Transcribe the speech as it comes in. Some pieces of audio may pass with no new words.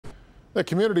The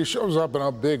community shows up in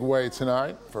a big way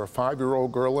tonight for a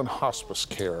 5-year-old girl in hospice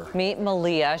care. Meet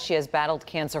Maleah. She has battled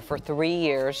cancer for 3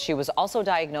 years. She was also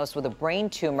diagnosed with a brain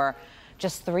tumor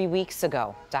just 3 weeks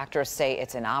ago. Doctors say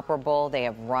it's inoperable. They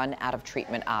have run out of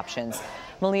treatment options.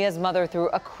 Maleah's mother threw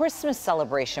a Christmas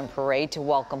celebration parade to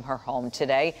welcome her home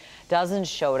today. Dozens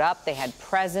showed up. They had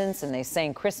presents and they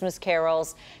sang Christmas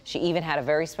carols. She even had a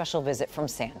very special visit from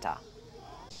Santa.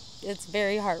 It's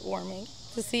very heartwarming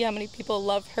to see how many people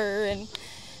love her and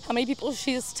how many people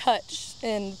she has touched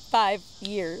in 5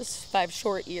 years, 5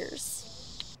 short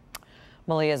years.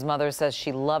 Maleah's mother says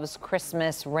she loves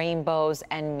Christmas, rainbows,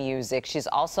 and music. She's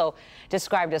also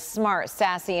described as smart,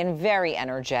 sassy, and very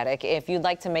energetic. If you'd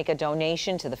like to make a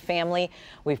donation to the family,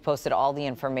 we've posted all the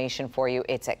information for you.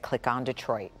 It's at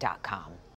clickondetroit.com.